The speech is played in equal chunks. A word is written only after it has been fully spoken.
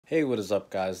Hey, what is up,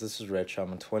 guys? This is Rich.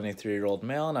 I'm a 23-year-old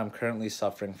male and I'm currently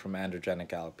suffering from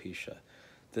androgenic alopecia.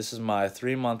 This is my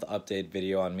 3-month update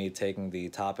video on me taking the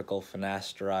topical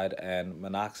Finasteride and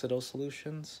Minoxidil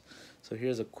solutions. So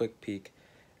here's a quick peek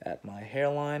at my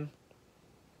hairline.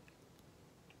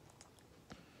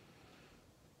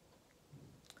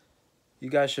 You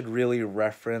guys should really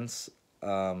reference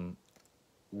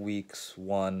weeks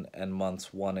 1 and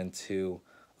months 1 and 2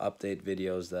 update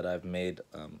videos that I've made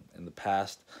in the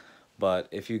past. But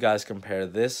if you guys compare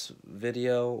this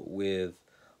video with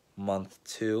month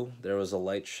 2, there was a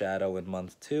light shadow in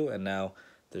month 2, and now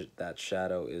that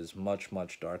shadow is much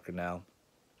darker now.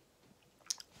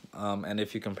 And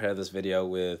if you compare this video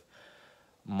with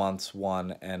months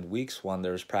 1 and weeks 1,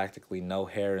 there's practically no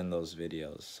hair in those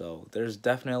videos. So there's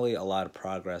definitely a lot of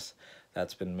progress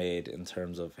that's been made in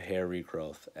terms of hair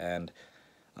regrowth. And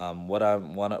what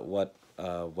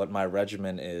my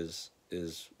regimen is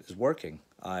working.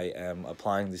 I am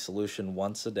applying the solution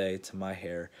once a day to my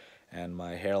hair, and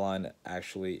my hairline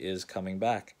actually is coming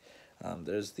back.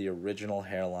 There's the original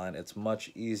hairline. It's much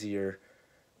easier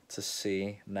to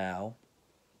see now.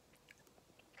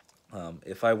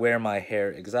 If I wear my hair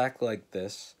exactly like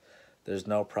this, there's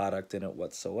no product in it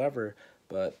whatsoever,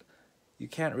 but you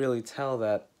can't really tell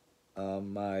that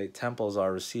my temples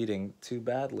are receding too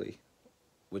badly,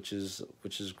 which is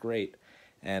great.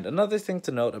 And another thing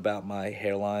to note about my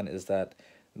hairline is that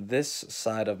this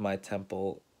side of my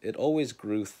temple, it always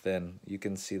grew thin. You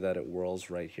can see that it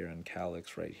whirls right here and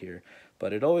calyx right here,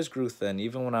 but it always grew thin.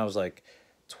 Even when I was like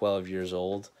 12 years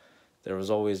old, there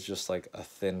was always just like a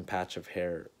thin patch of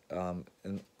hair on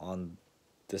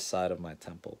this side of my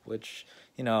temple, which,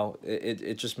 you know,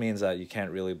 it just means that you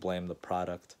can't really blame the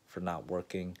product for not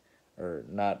working or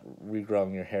not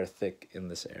regrowing your hair thick in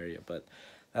this area, but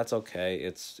that's okay.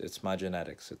 It's my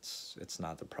genetics. It's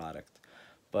not the product.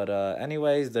 But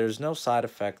anyways, there's no side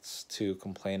effects to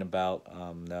complain about.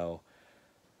 No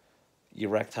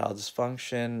erectile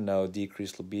dysfunction, no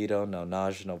decreased libido, no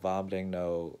nausea, no vomiting,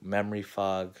 no memory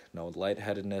fog, no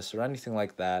lightheadedness or anything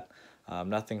like that.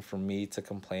 Nothing for me to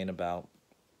complain about.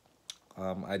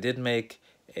 I did make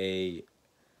a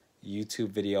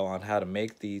YouTube video on how to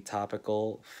make the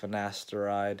topical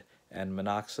Finasteride and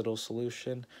Minoxidil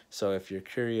solution. So if you're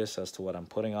curious as to what I'm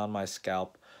putting on my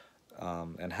scalp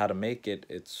and how to make it,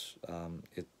 it's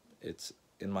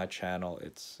in my channel.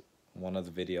 It's one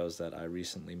of the videos that I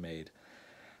recently made.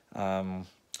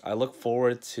 I look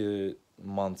forward to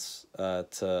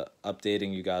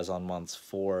updating you guys on months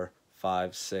 4,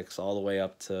 5, 6, all the way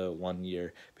up to 1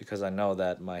 year, because I know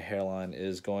that my hairline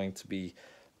is going to be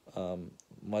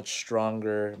much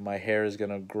stronger. My hair is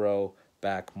going to grow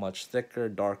back much thicker,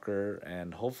 darker,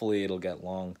 and hopefully it'll get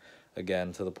long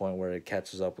again to the point where it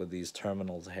catches up with these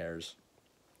terminal hairs,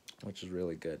 which is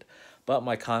really good. But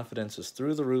my confidence is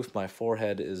through the roof. My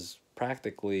forehead is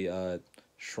practically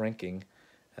shrinking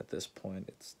at this point.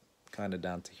 It's kind of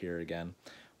down to here again,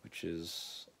 which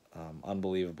is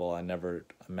unbelievable. I never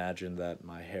imagined that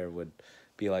my hair would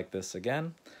be like this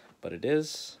again, but it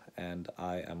is, and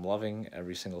I am loving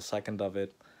every single second of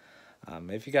it.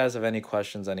 If you guys have any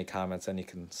questions, any comments, any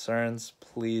concerns,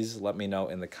 please let me know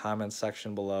in the comments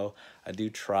section below. I do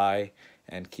try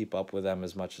and keep up with them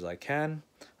as much as I can.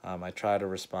 I try to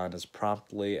respond as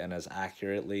promptly and as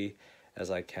accurately as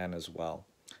I can as well.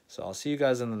 So I'll see you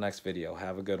guys in the next video.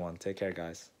 Have a good one. Take care,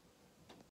 guys.